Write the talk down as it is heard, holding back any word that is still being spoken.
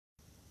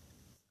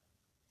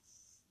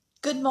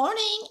good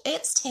morning.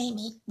 It's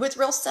Tammy with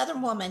Real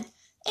Southern Woman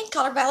and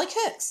Color Valley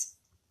Cooks.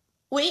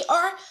 We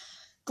are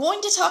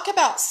going to talk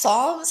about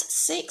Psalms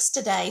 6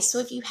 today. So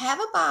if you have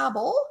a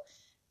Bible,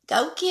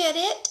 go get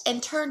it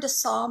and turn to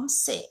Psalm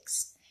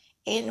 6.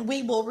 And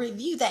we will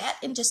review that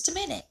in just a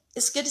minute.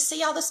 It's good to see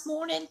y'all this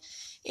morning.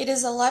 It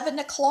is 11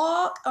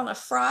 o'clock on a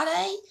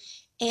Friday.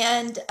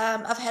 And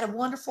I've had a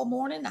wonderful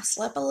morning. I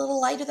slept a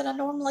little later than I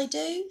normally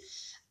do.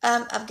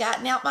 I've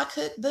gotten out my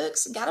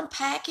cookbooks and got them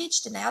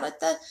packaged and out at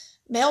the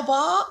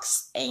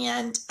mailbox,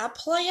 and I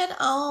plan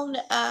on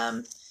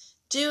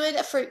doing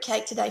a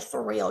fruitcake today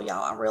for real,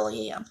 y'all. I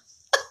really am.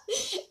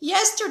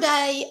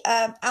 Yesterday,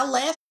 I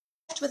left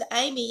with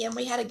Amy, and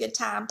we had a good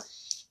time.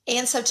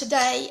 And so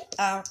today,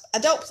 I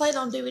don't plan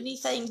on doing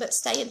anything but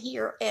staying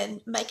here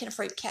and making a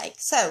fruitcake.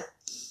 So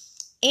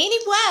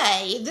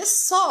anyway,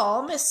 this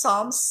psalm is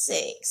Psalm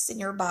 6 in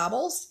your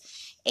Bibles.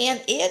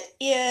 And it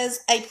is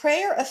a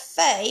prayer of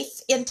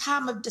faith in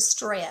time of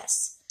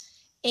distress.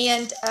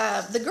 And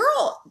the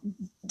girl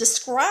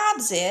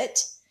describes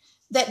it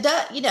that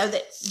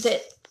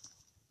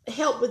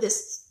helped with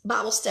this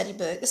Bible study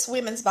book, this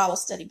women's Bible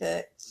study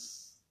book.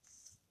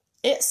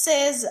 It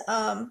says,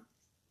 to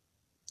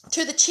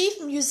the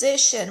chief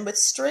musician with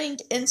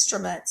stringed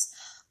instruments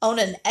on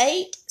an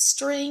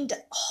 8-stringed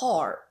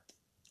harp,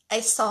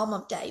 a psalm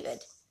of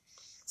David.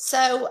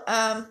 So,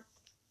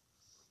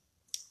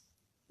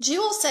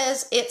 Jewel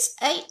says it's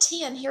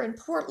 8:10 here in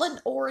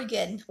Portland,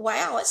 Oregon.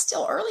 Wow, it's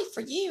still early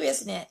for you,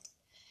 isn't it?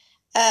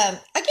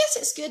 I guess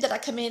it's good that I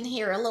come in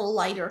here a little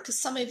later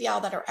because some of y'all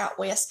that are out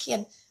west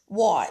can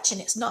watch and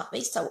it's not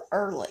me so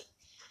early.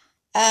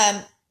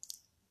 The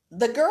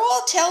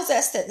girl tells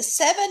us that the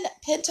 7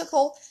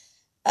 Pentacle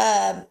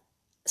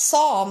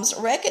Psalms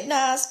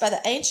recognized by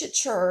the ancient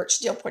church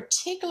deal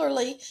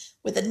particularly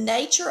with the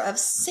nature of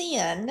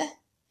sin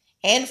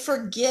and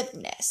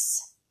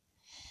forgiveness.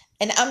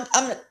 And I'm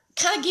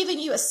kind of giving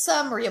you a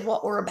summary of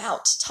what we're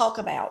about to talk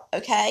about,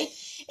 okay?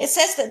 It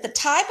says that the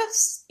type of,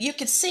 you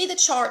can see the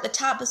chart, the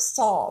type of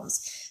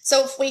Psalms.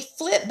 So if we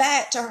flip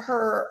back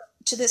to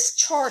this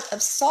chart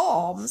of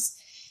Psalms,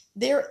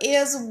 there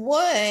is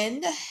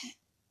one,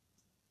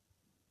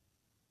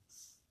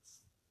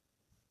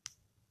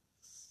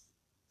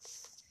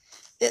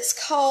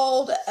 it's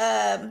called,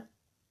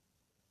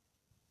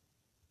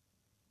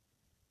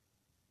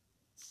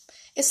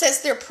 it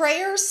says their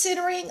prayers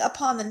centering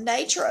upon the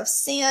nature of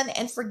sin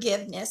and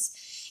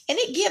forgiveness. And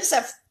it gives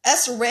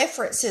us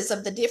references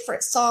of the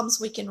different Psalms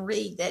we can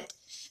read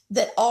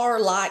that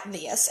are like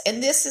this.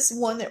 And this is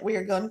one that we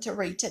are going to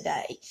read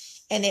today.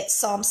 And it's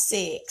Psalm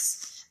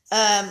 6.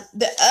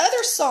 The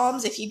other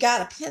Psalms, if you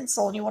got a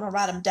pencil and you want to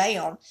write them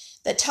down,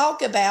 that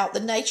talk about the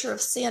nature of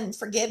sin and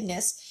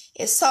forgiveness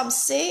is Psalm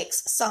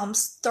 6,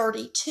 Psalms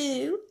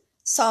 32,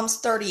 Psalms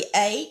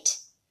 38,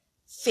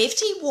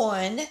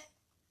 51,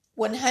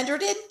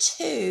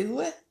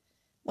 102,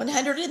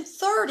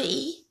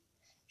 130,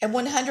 and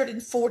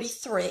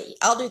 143.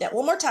 I'll do that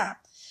one more time.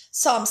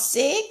 Psalm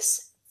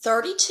 6,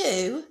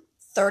 32,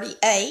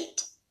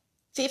 38,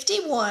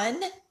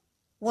 51,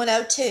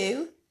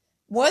 102,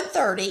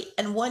 130,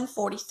 and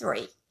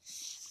 143.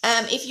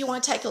 If you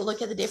want to take a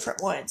look at the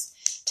different ones.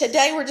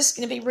 Today we're just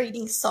going to be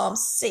reading Psalm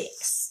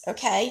 6,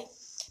 okay?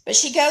 But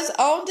she goes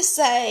on to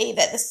say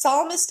that the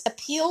psalmist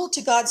appealed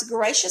to God's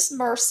gracious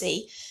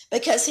mercy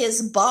because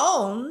his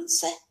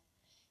bones,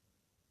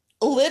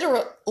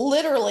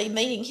 literally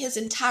meaning his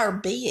entire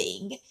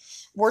being,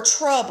 were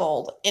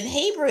troubled. In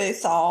Hebrew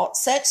thought,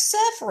 such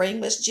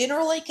suffering was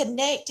generally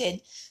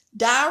connected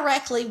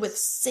directly with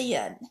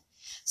sin.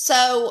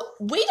 So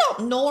we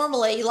don't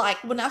normally,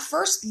 like when I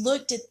first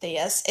looked at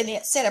this and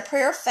it said a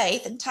prayer of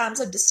faith in times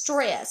of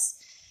distress,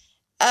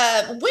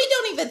 we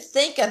don't even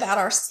think about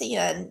our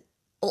sin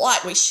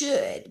like we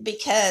should,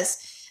 because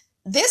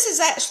this is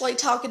actually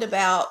talking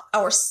about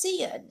our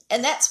sin,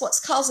 and that's what's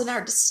causing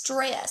our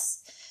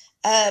distress.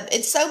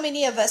 And so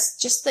many of us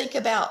just think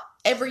about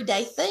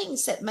everyday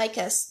things that make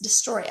us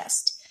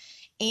distressed.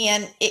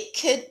 And it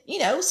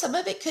could, some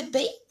of it could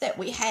be that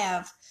we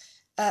have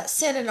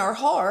sin in our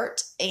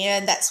heart,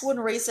 and that's one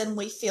reason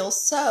we feel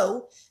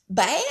so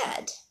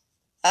bad.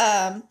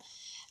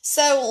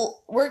 So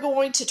we're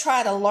going to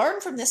try to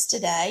learn from this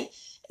today.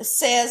 It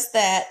says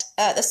that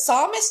the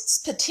psalmist's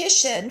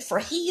petition for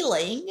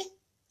healing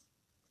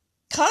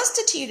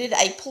constituted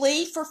a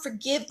plea for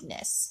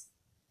forgiveness.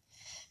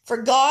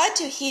 For God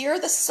to hear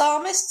the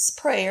psalmist's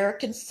prayer,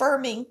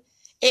 confirmed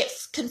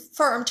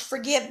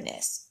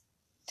forgiveness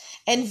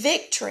and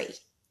victory,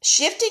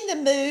 shifting the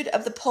mood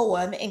of the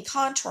poem in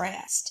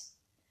contrast.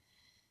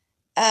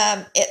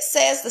 It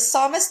says the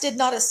psalmist did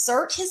not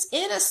assert his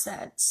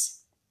innocence.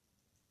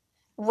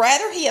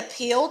 Rather, he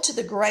appealed to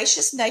the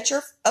gracious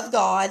nature of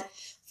God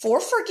for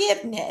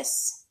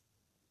forgiveness.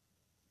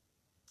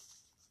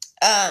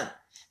 And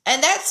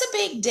that's a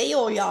big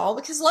deal, y'all,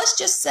 because let's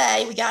just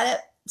say we got up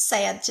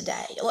sad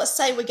today. Let's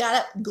say we got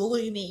up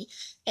gloomy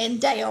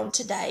and down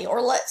today.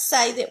 Or let's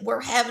say that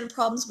we're having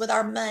problems with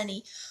our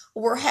money,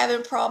 or we're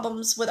having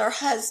problems with our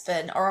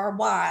husband or our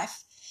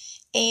wife.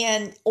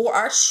 and or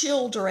our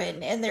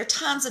children and their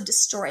times of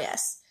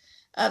distress.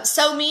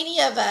 So many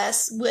of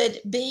us would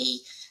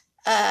be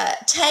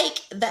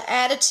take the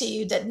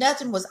attitude that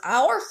nothing was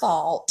our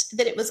fault,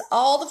 that it was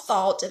all the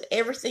fault of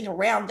everything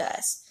around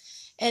us,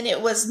 and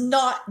it was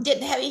not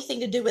didn't have anything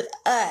to do with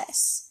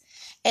us.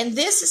 And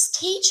this is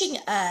teaching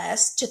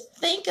us to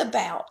think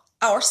about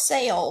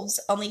ourselves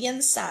on the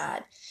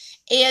inside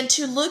and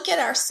to look at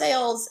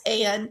ourselves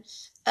and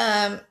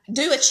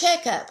do a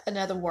checkup, in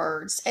other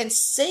words, and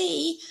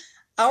see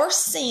our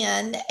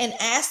sin and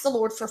ask the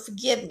Lord for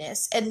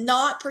forgiveness and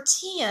not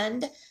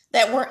pretend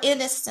that we're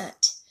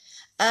innocent.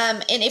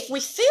 And if we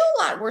feel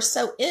like we're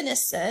so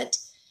innocent,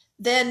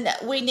 then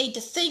we need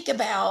to think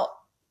about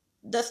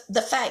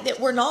the fact that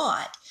we're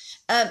not.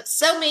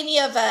 So many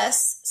of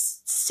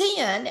us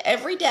sin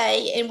every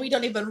day and we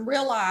don't even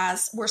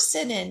realize we're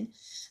sinning,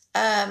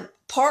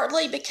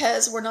 partly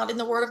because we're not in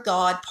the Word of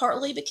God,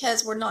 partly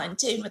because we're not in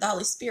tune with the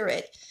Holy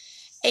Spirit.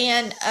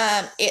 And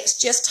it's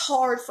just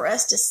hard for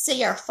us to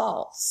see our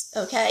faults,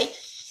 okay?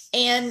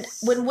 And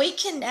when we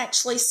can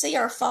actually see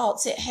our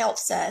faults, it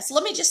helps us.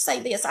 Let me just say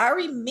this. I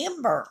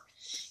remember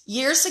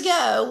years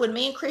ago when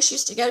me and Chris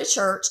used to go to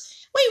church,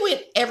 we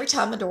went every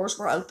time the doors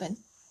were open.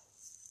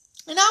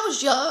 And I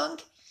was young.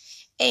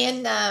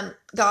 And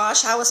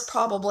gosh, I was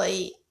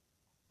probably,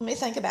 let me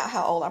think about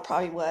how old I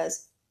probably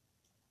was.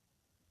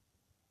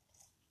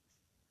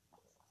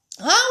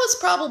 I was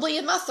probably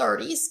in my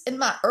 30s, in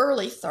my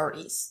early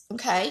 30s,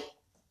 okay?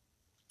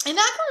 And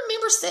I can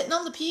remember sitting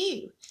on the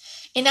pew.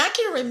 And I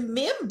can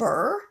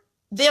remember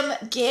them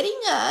getting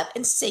up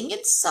and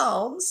singing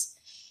songs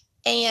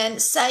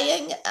and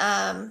saying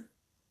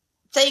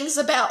things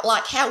about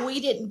like how we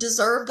didn't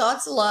deserve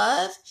God's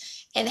love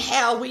and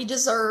how we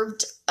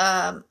deserved,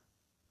 how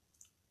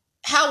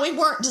we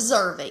weren't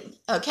deserving,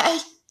 okay?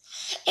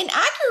 And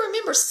I can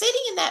remember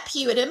sitting in that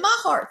pew and in my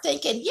heart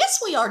thinking, yes,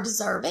 we are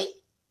deserving.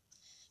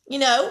 You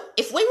know,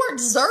 if we weren't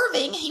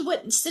deserving, he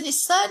wouldn't send his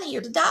son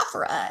here to die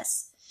for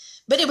us.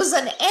 But it was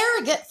an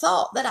arrogant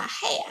thought that I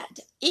had.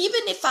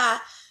 Even if I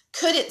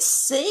couldn't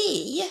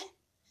see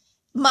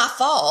my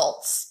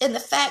faults and the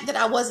fact that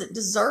I wasn't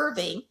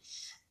deserving.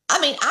 I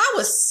mean, I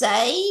was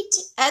saved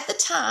at the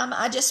time.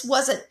 I just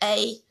wasn't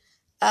a,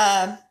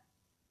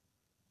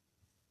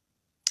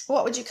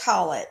 what would you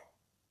call it?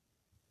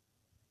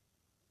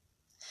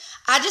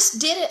 I just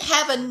didn't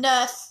have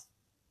enough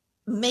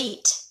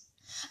meat.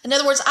 In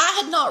other words,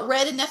 I had not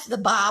read enough of the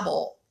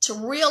Bible to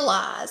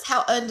realize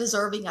how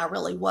undeserving I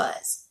really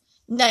was.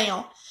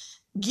 Now,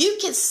 you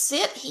can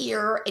sit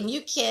here and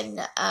you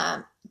can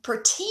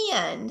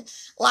pretend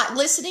like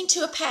listening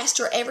to a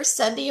pastor every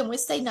Sunday and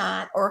Wednesday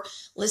night, or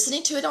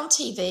listening to it on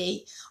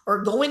TV,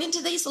 or going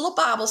into these little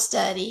Bible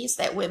studies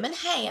that women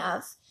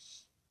have.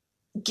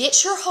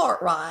 Get your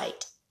heart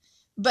right.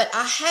 But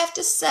I have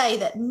to say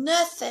that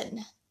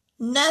nothing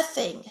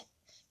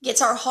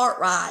gets our heart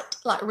right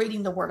like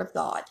reading the Word of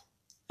God.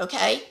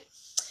 Okay?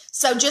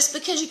 So just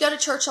because you go to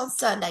church on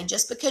Sunday,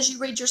 just because you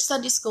read your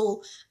Sunday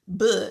school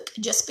book,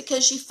 just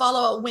because you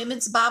follow a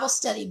women's Bible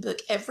study book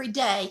every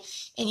day,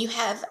 and you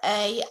have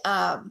a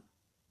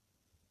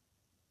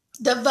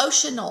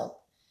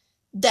devotional,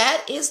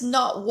 that is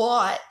not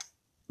what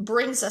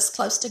brings us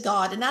close to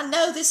God. And I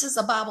know this is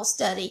a Bible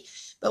study,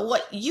 but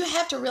what you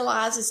have to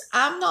realize is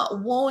I'm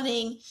not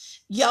wanting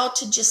y'all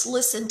to just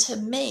listen to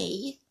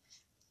me.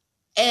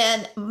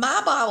 And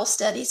my Bible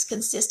studies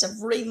consist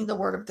of reading the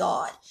Word of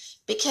God,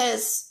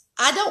 because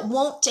I don't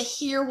want to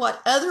hear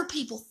what other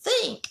people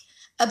think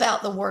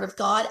about the Word of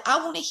God. I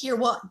want to hear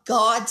what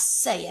God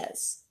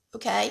says,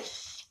 okay?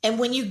 And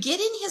when you get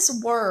in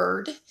His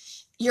Word,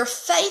 your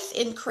faith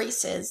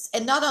increases.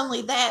 And not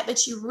only that,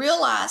 but you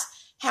realize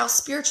how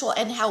spiritual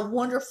and how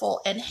wonderful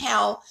and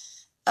how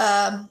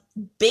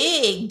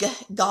big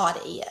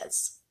God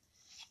is.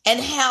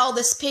 And how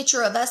this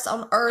picture of us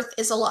on earth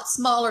is a lot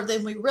smaller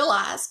than we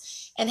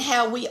realize, and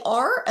how we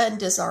are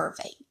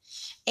undeserving.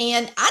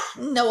 And I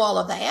didn't know all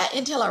of that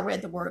until I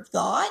read the Word of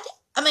God.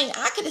 I mean,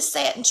 I could have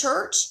sat in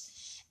church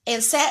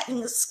and sat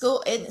in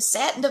school and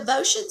sat in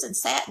devotions and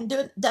sat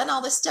and done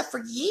all this stuff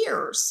for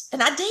years.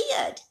 And I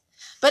did.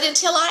 But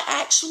until I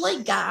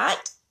actually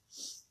got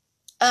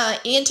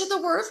into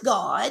the Word of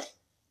God,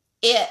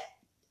 it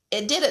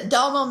didn't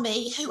dawn on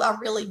me who I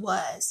really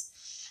was.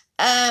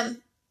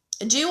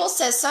 Jewel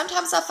says,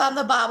 sometimes I find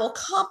the Bible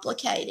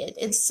complicated,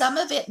 and some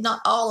of it,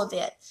 not all of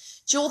it.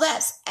 Jewel,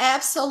 that's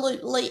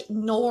absolutely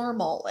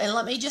normal. And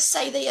let me just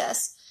say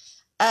this.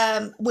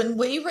 When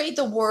we read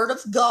the Word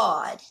of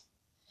God,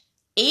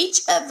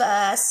 each of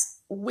us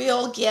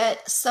will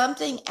get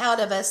something out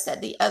of us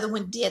that the other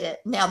one didn't.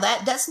 Now,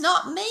 that does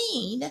not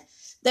mean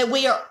that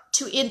we are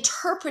to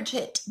interpret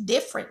it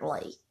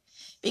differently,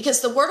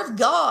 because the Word of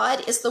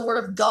God is the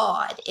Word of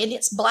God, and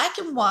it's black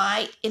and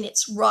white, and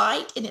it's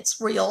right, and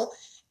it's real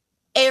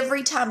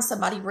every time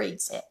somebody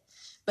reads it.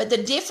 But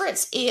the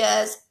difference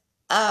is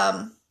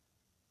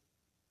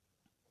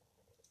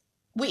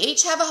we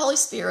each have a Holy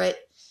Spirit,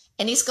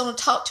 and He's going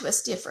to talk to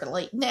us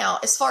differently. Now,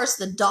 as far as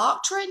the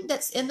doctrine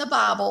that's in the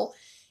Bible,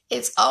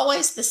 it's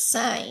always the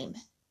same.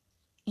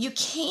 you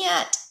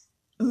can't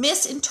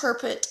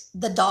misinterpret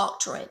the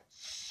doctrine.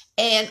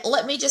 And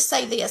let me just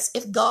say this.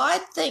 If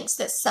God thinks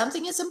that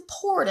something is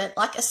important,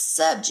 like a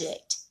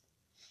subject,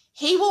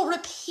 he will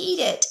repeat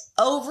it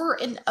over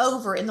and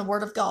over in the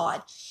Word of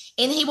God.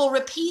 And he will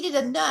repeat it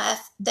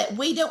enough that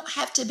we don't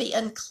have to be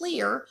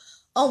unclear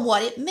on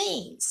what it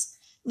means.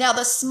 Now,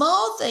 the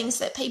small things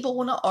that people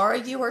want to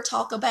argue or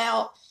talk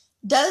about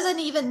doesn't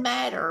even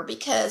matter,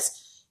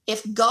 because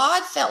if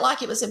God felt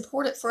like it was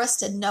important for us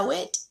to know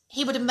it,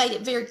 he would have made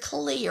it very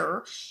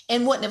clear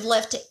and wouldn't have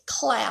left it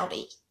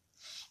cloudy.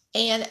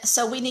 And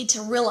so we need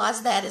to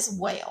realize that as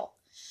well.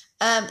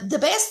 The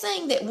best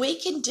thing that we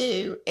can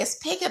do is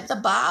pick up the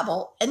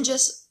Bible and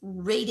just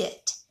read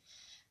it.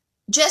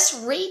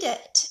 Just read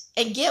it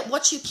and get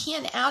what you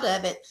can out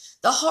of it.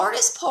 The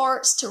hardest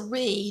parts to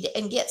read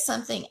and get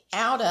something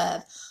out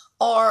of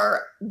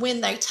are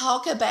when they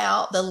talk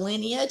about the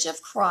lineage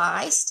of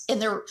Christ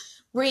and they're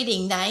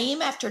reading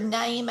name after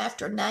name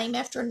after name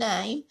after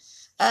name.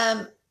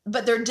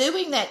 But they're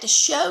doing that to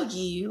show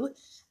you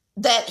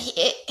that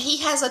he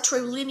has a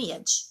true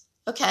lineage.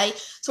 Okay,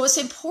 so it's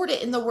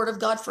important in the Word of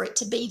God for it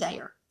to be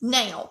there.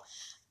 Now,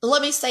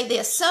 let me say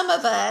this. Some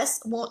of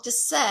us want to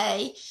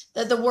say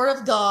that the Word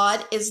of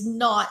God is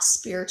not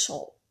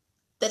spiritual,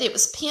 that it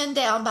was penned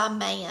down by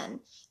man,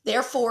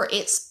 therefore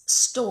it's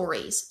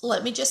stories.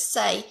 Let me just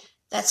say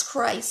that's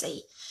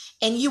crazy.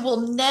 And you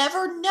will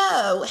never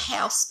know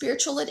how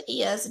spiritual it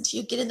is until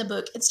you get in the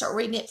book and start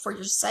reading it for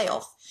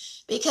yourself.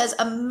 Because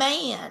a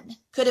man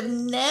could have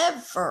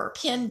never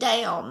pinned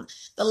down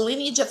the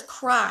lineage of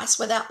Christ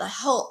without the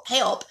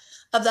help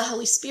of the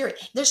Holy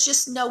Spirit. There's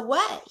just no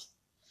way.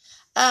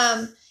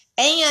 And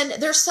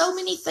there's so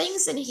many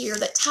things in here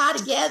that tie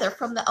together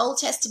from the Old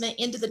Testament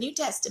into the New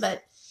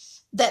Testament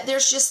that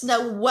there's just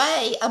no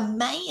way a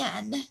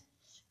man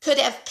could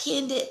have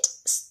pinned it.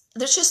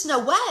 There's just no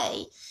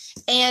way.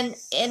 And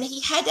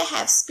he had to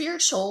have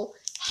spiritual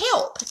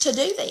help to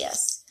do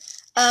this.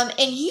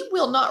 And you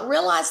will not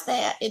realize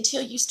that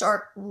until you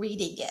start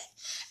reading it.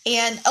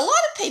 And a lot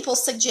of people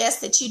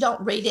suggest that you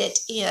don't read it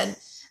in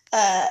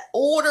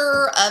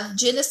order of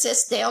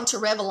Genesis down to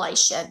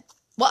Revelation.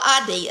 Well,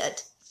 I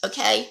did,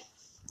 okay?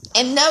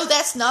 And no,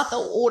 that's not the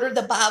order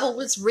the Bible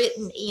was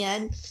written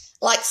in.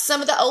 Like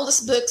some of the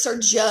oldest books are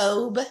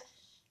Job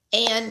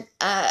and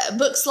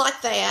books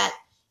like that.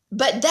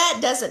 But that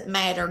doesn't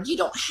matter. You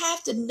don't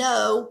have to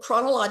know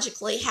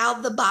chronologically how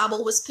the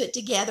Bible was put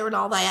together and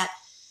all that.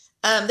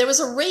 There was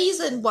a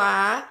reason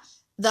why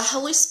the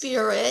Holy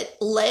Spirit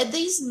led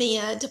these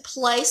men to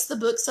place the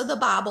books of the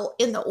Bible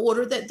in the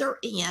order that they're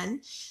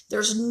in.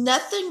 There's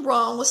nothing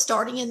wrong with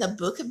starting in the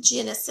book of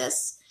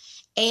Genesis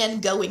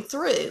and going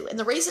through. And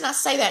the reason I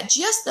say that,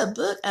 just the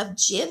book of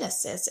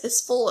Genesis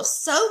is full of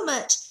so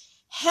much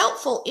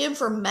helpful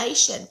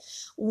information,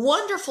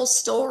 wonderful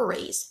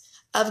stories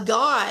of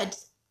God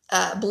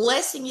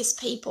blessing his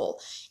people.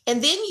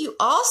 And then you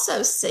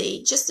also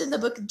see, just in the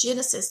book of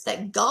Genesis,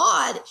 that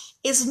God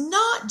is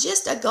not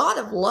just a God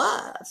of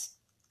love.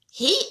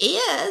 He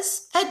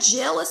is a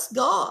jealous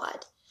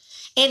God.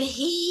 And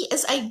he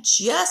is a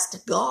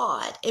just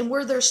God. And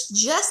where there's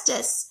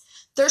justice,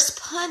 there's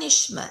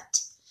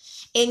punishment.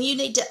 And you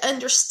need to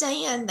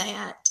understand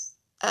that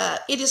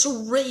it is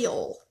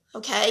real,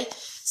 okay?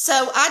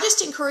 So I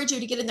just encourage you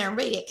to get in there and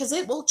read it, because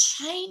it will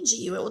change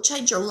you. It will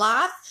change your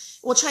life.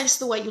 It will change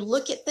the way you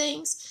look at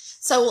things.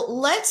 So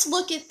let's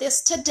look at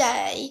this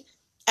today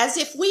as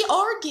if we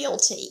are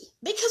guilty,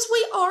 because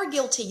we are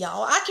guilty,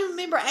 y'all. I can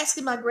remember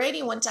asking my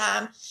granny one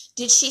time,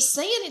 did she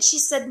sin? And she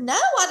said, no,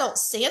 I don't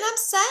sin. I'm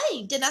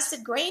saved. And I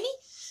said, Granny,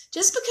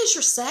 just because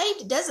you're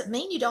saved, it doesn't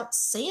mean you don't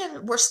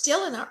sin. We're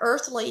still in our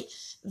earthly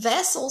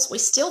vessels. We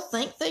still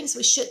think things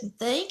we shouldn't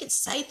think and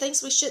say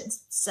things we shouldn't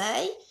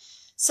say.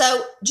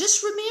 So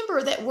just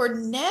remember that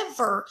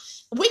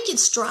we can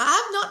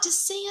strive not to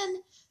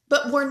sin,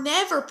 but we're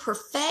never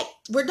perfect.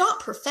 We're not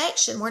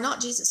perfection. We're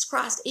not Jesus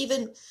Christ.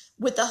 Even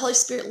with the Holy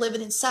Spirit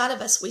living inside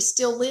of us, we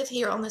still live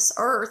here on this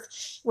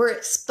earth. We're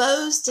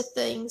exposed to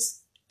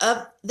things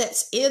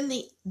that's in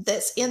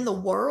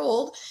the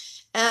world.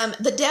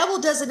 The devil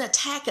doesn't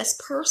attack us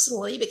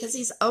personally, because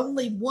he's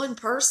only one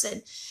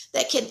person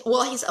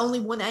he's only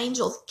one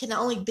angel, can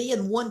only be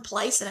in one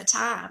place at a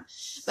time.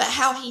 But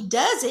how he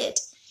does it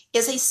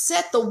is he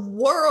set the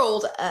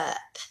world up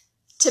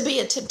to be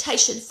a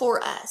temptation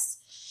for us.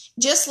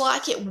 Just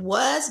like it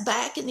was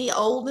back in the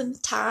olden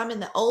time in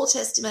the Old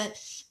Testament,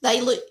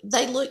 they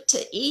looked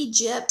to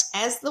Egypt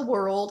as the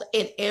world,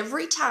 and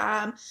every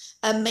time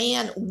a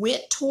man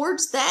went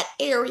towards that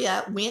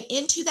area, went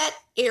into that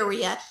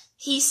area,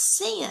 he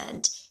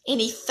sinned and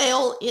he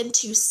fell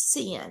into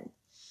sin.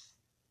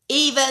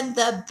 Even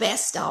the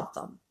best of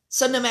them.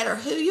 So no matter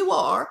who you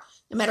are,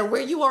 no matter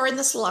where you are in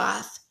this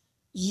life,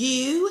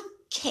 you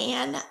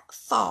can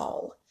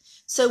fall.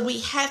 So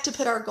we have to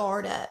put our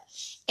guard up,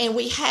 and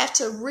we have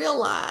to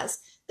realize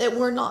that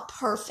we're not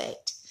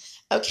perfect.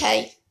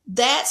 Okay?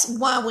 That's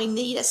why we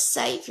need a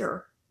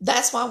Savior.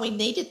 That's why we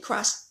needed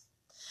Christ.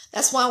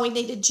 That's why we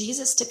needed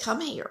Jesus to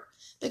come here,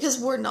 because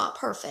we're not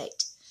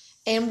perfect.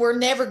 and we're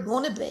never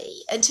going to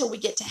be until we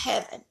get to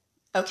heaven.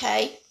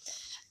 Okay?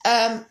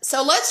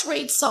 So let's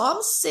read Psalm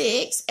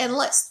 6 and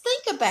let's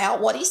think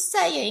about what he's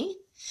saying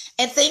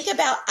and think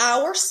about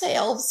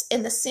ourselves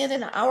and the sin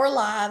in our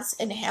lives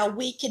and how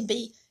we can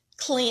be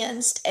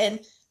cleansed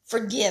and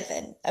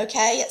forgiven.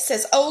 Okay? It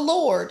says, "O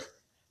Lord,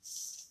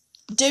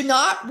 do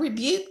not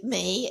rebuke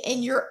me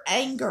in your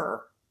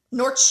anger,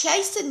 nor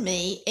chasten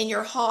me in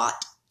your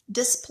hot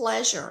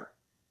displeasure.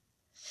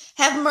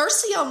 Have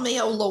mercy on me,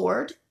 O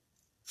Lord,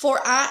 for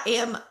I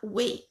am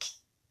weak.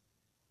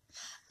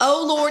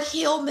 O Lord,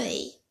 heal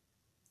me,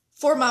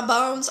 for my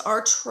bones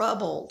are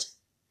troubled.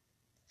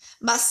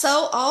 My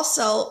soul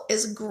also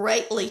is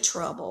greatly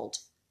troubled.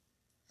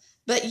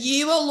 But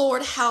you, O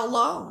Lord, how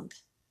long?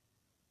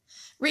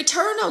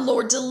 Return, O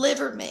Lord,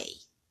 deliver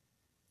me.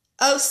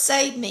 O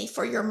save me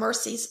for your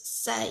mercy's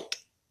sake.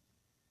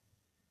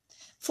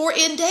 For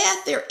in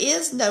death there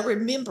is no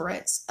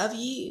remembrance of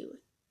you.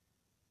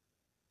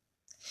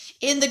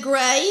 In the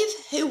grave,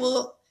 who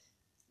will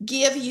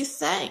give you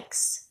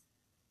thanks?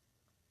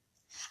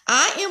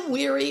 I am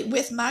weary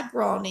with my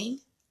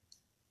groaning.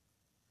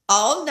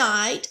 All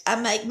night I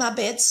make my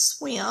bed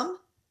swim.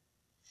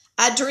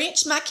 I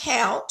drench my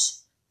couch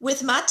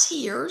with my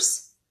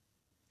tears.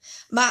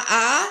 My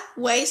eye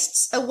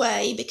wastes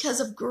away because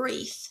of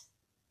grief.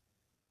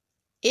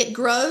 It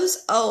grows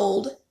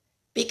old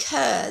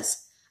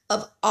because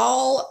of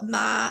all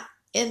my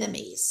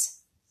enemies.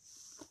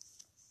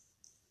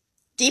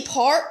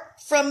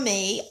 Depart from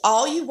me,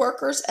 all you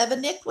workers of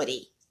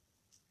iniquity.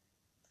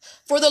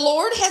 For the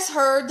Lord has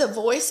heard the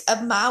voice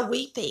of my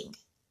weeping.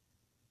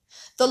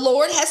 The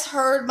Lord has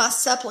heard my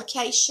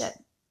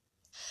supplication.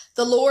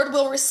 The Lord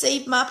will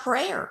receive my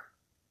prayer.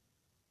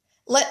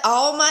 Let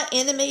all my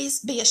enemies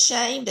be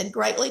ashamed and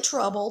greatly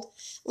troubled.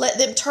 Let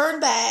them turn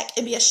back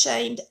and be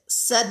ashamed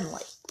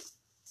suddenly."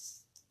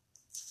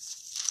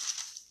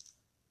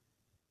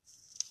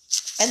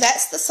 And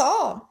that's the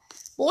psalm.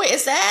 Boy,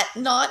 is that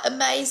not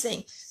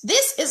amazing?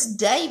 This is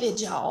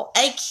David, y'all,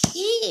 a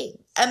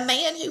king, a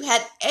man who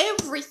had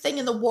everything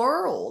in the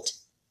world,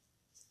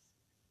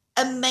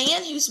 a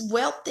man who's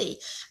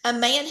wealthy, a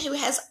man who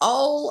has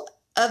all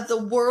of the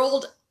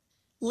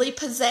worldly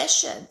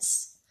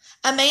possessions,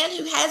 a man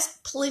who has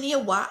plenty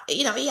of wife.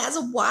 He has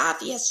a wife,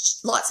 he has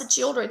lots of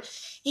children,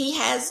 he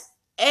has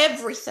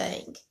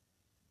everything.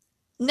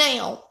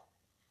 Now,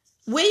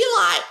 we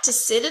like to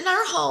sit in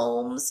our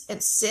homes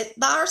and sit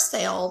by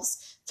ourselves,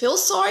 feel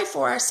sorry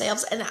for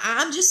ourselves, and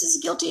I'm just as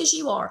guilty as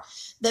you are.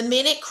 The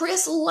minute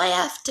Chris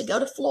left to go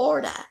to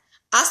Florida,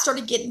 I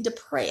started getting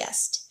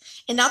depressed.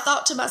 And I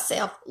thought to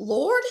myself,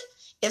 Lord,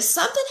 if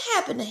something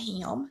happened to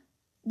him,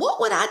 what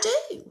would I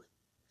do?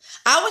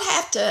 I would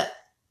have to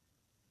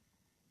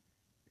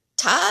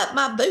tie up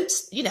my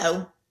boots,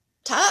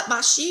 tie up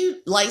my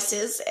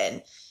shoelaces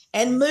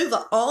and move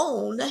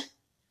on.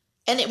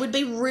 And it would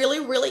be really,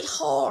 really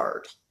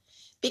hard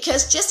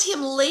because just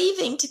him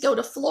leaving to go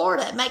to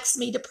Florida makes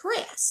me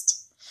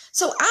depressed.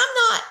 So I'm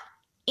not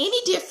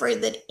any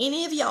different than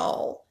any of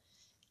y'all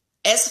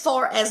as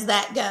far as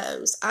that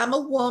goes. I'm a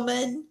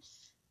woman.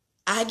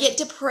 I get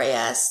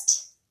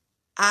depressed.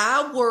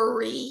 I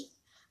worry.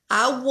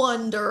 I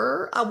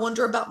wonder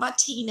about my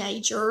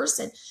teenagers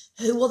and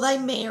who will they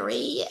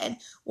marry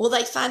and will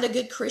they find a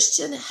good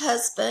Christian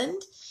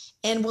husband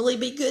and will he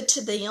be good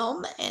to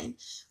them? And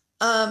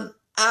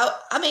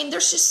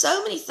there's just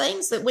so many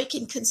things that we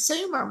can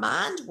consume our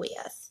mind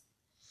with.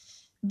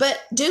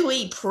 But do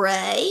we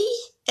pray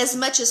as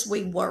much as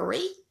we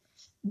worry?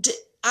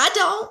 I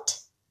don't.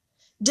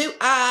 Do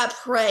I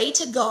pray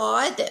to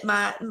God that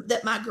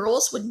my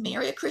girls would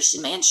marry a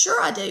Christian man?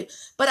 Sure I do,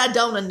 but I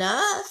don't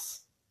enough.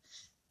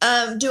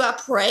 Do I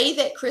pray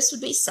that Chris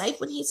would be safe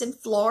when he's in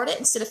Florida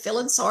instead of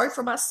feeling sorry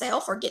for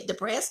myself or get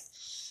depressed?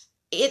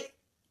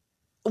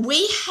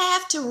 We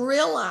have to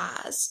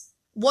realize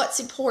what's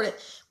important.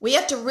 We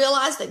have to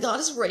realize that God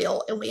is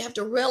real, and we have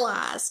to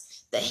realize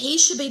that he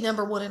should be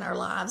number one in our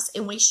lives,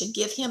 and we should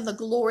give him the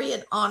glory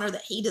and honor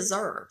that he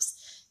deserves.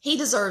 He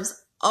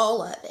deserves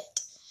all of it.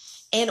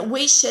 And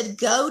we should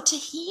go to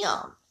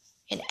him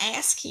and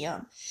ask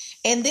him.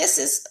 And this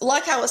is,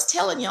 like I was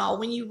telling y'all,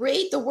 when you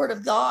read the word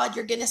of God,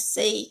 you're going to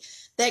see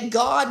that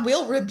God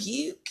will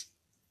rebuke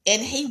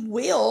and he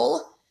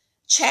will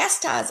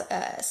chastise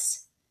us.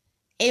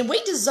 And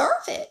we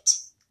deserve it.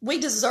 We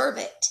deserve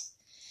it.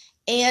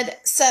 And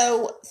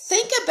so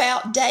think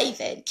about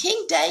David,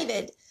 King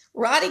David,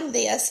 writing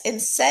this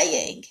and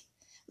saying,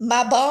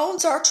 "My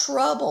bones are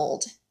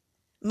troubled.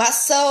 My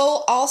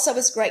soul also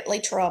is greatly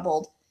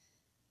troubled.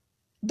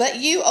 But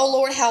you, O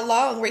Lord, how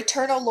long?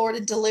 Return, O Lord,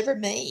 and deliver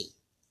me.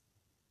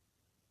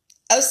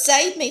 O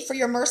save me for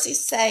your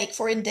mercy's sake,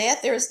 for in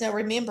death there is no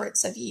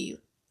remembrance of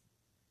you."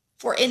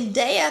 For in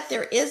death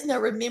there is no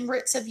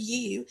remembrance of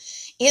you.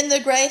 In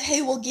the grave,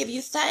 who will give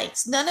you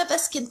thanks? None of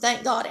us can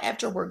thank God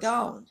after we're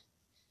gone.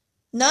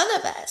 None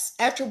of us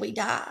after we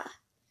die.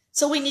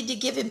 So we need to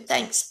give him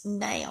thanks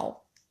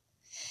now.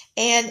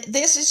 And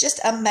this is just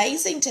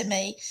amazing to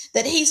me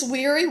that he's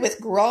weary with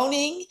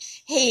groaning.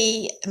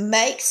 He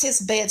makes his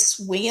bed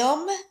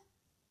swim.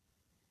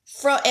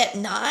 at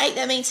night.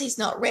 That means he's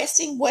not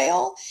resting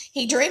well.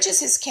 He drenches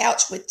his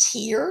couch with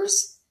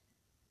tears.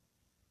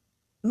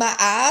 My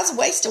eyes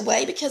waste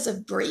away because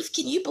of grief.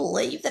 Can you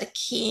believe that a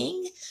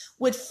king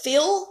would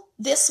feel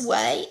this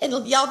way? And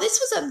y'all, this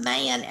was a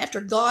man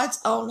after God's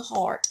own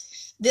heart.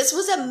 This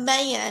was a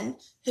man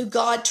who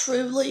God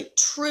truly,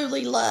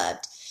 truly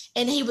loved.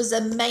 And he was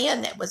a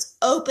man that was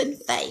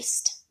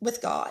open-faced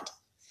with God.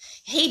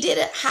 He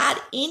didn't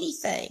hide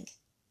anything.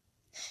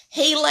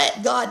 He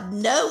let God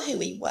know who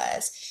he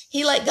was.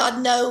 He let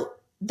God know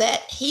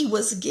that he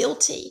was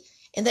guilty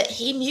and that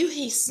he knew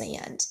he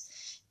sinned.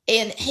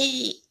 And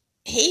he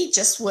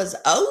just was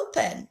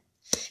open.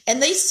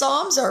 And these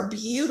Psalms are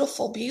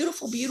beautiful,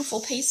 beautiful,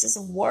 beautiful pieces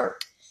of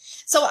work.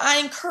 So I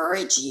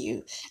encourage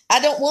you. I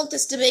don't want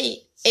this to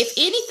be, if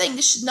anything,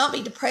 this should not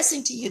be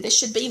depressing to you. This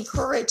should be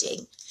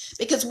encouraging,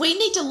 because we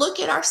need to look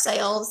at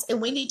ourselves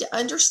and we need to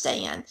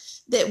understand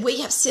that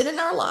we have sin in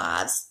our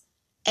lives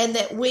and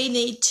that we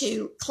need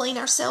to clean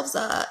ourselves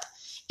up,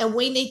 and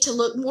we need to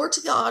look more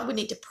to God. We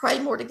need to pray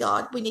more to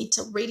God. We need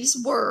to read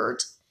his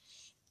word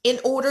in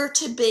order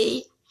to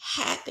be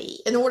happy,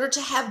 in order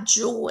to have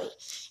joy,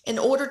 in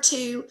order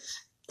to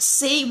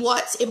see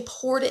what's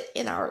important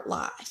in our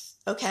life.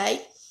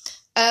 Okay.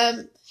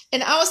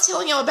 And I was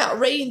telling you about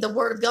reading the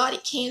word of God.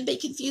 It can be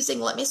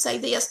confusing. Let me say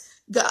this.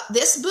 God,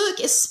 this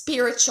book is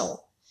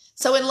spiritual.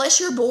 So unless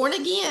you're born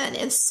again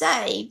and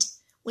saved,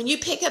 when you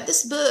pick up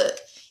this book,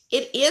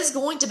 it is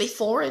going to be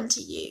foreign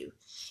to you.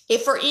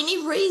 If for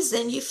any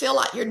reason you feel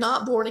like you're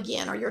not born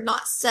again, or you're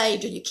not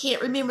saved, or you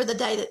can't remember the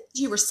day that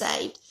you were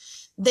saved,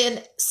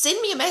 then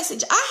send me a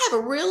message. I have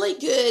a really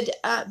good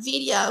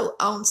video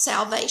on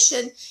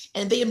salvation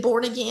and being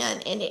born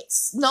again, and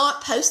it's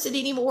not posted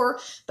anymore,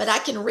 but I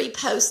can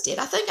repost it.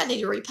 I think I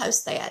need to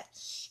repost that.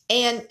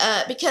 And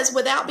because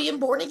without being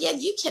born again,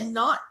 you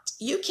cannot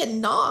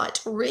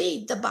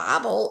read the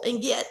Bible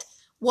and get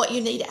what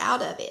you need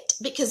out of it,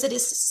 because it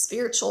is a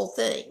spiritual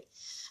thing.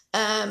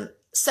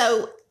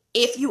 So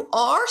if you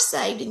are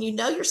saved and you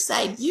know you're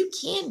saved, you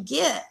can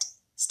get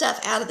stuff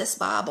out of this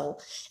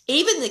Bible.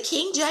 Even the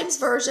King James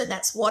Version,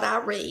 that's what I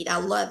read. I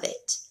love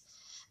it.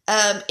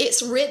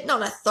 It's written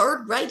on a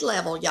 3rd grade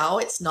level, y'all.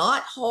 It's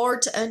not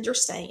hard to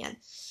understand.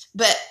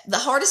 But the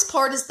hardest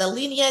part is the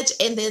lineage,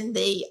 and then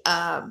the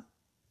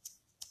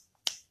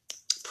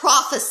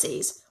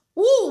prophecies.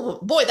 Ooh,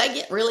 boy, they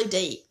get really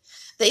deep.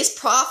 These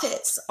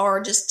prophets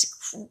are just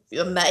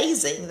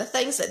amazing. The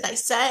things that they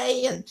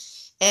say,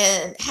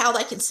 and how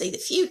they can see the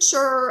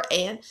future,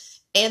 and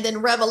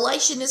then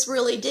Revelation is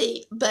really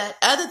deep. But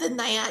other than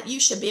that, you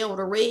should be able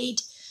to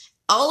read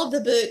all of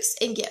the books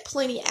and get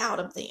plenty out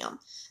of them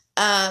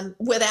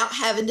without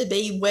having to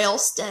be well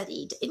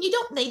studied. And you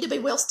don't need to be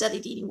well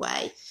studied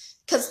anyway,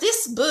 because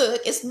this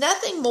book is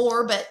nothing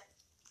more but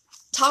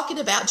talking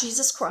about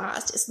Jesus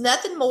Christ. It's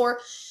nothing more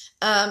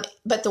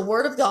but the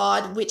Word of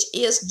God, which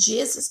is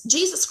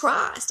Jesus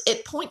Christ.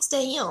 It points to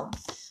him.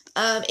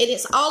 And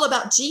it's all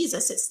about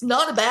Jesus. It's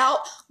not about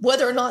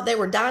whether or not there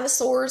were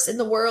dinosaurs in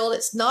the world.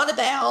 It's not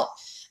about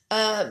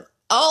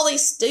all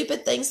these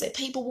stupid things that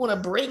people want to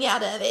bring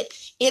out of it.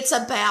 It's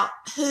about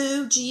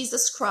who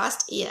Jesus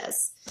Christ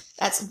is.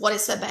 That's what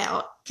it's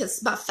about.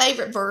 Because my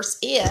favorite verse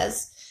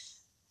is,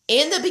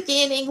 in the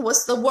beginning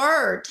was the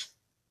Word,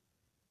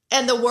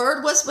 and the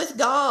Word was with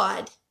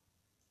God,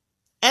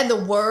 and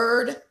the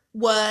Word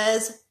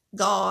was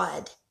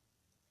God.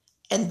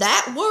 And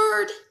that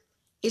Word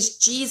is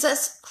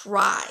Jesus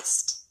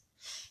Christ.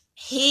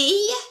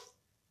 He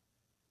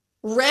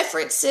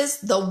references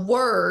the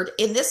Word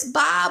in this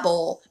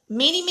Bible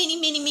many, many,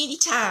 many, many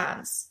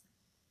times.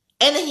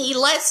 And he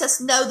lets us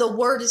know the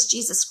Word is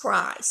Jesus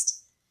Christ.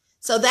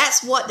 So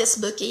that's what this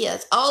book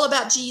is, all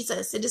about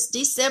Jesus. It is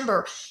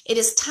December. It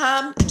is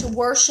time to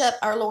worship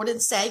our Lord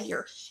and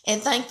Savior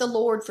and thank the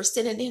Lord for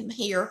sending him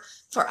here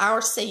for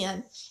our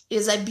sin. It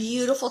is a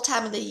beautiful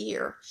time of the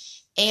year.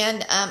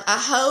 And I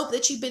hope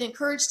that you've been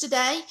encouraged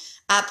today.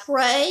 I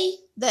pray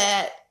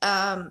that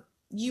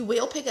you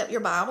will pick up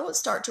your Bible and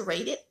start to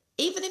read it.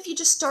 Even if you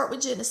just start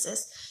with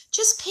Genesis,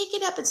 just pick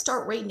it up and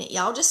start reading it,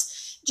 y'all.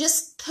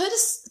 Just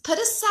put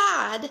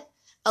aside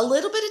a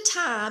little bit of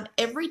time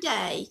every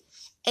day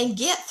and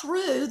get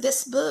through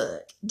this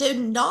book. Do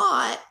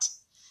not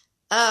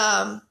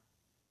I'm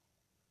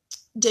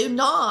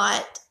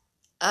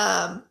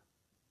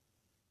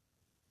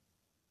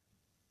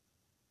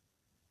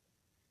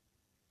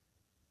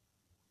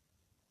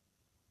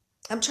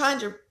trying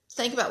to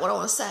think about what I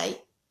want to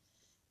say.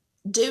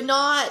 Do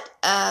not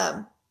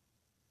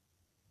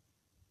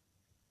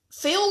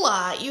feel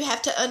like you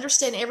have to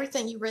understand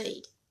everything you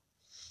read,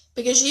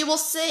 because you will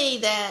see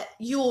that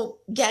you will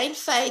gain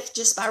faith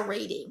just by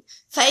reading.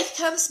 Faith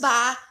comes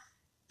by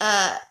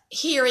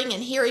hearing,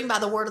 and hearing by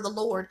the word of the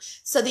Lord.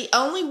 So the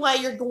only way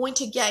you're going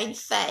to gain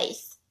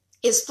faith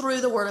is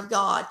through the Word of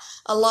God.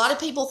 A lot of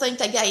people think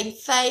they gain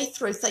faith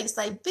through things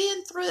they've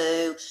been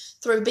through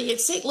being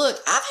sick. Look,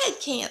 I've had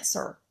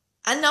cancer.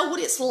 I know what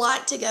it's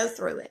like to go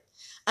through it.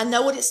 I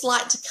know what it's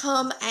like to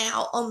come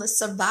out on the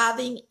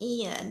surviving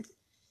end.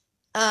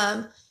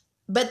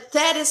 But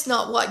that is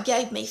not what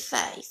gave me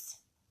faith.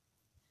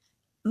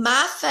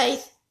 My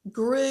faith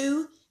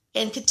grew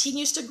and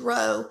continues to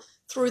grow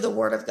through the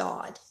Word of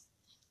God.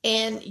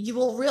 And you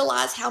will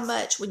realize how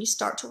much when you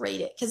start to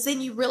read it, because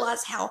then you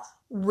realize how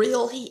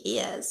real He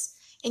is,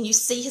 and you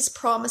see His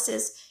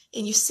promises,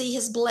 and you see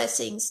His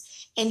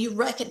blessings, and you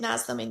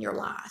recognize them in your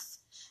life.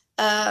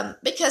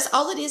 Because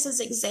all it is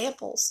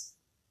examples.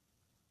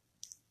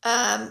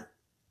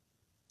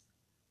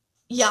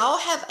 Y'all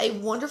have a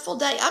wonderful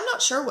day. I'm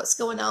not sure what's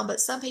going on, but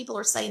some people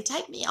are saying,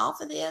 take me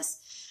off of this.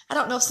 I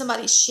don't know if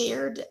somebody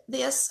shared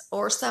this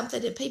or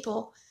something, and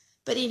people,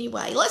 but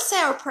anyway, let's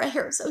say our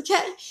prayers,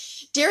 okay?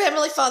 Dear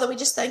Heavenly Father, we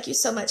just thank you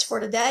so much for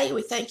today.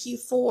 We thank you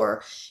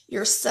for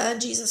your Son,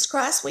 Jesus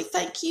Christ. We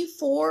thank you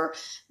for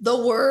the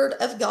Word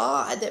of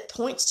God that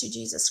points to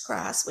Jesus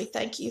Christ. We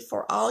thank you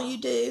for all you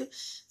do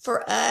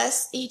for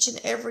us each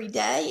and every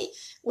day.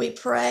 We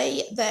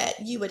pray that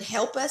you would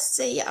help us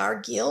see our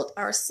guilt,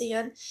 our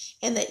sin,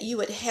 and that you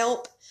would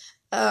help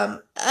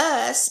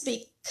us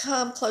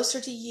become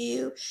closer to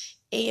you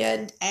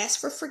and ask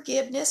for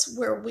forgiveness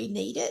where we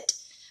need it,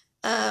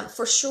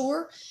 for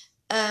sure.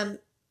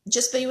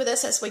 Just be with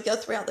us as we go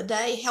throughout the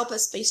day. Help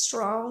us be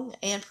strong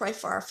and pray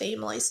for our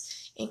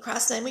families. In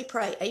Christ's name we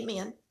pray.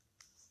 Amen.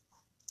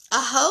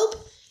 I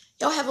hope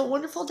y'all have a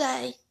wonderful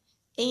day.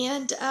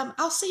 And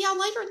I'll see y'all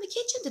later in the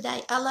kitchen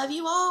today. I love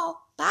you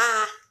all.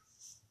 Bye.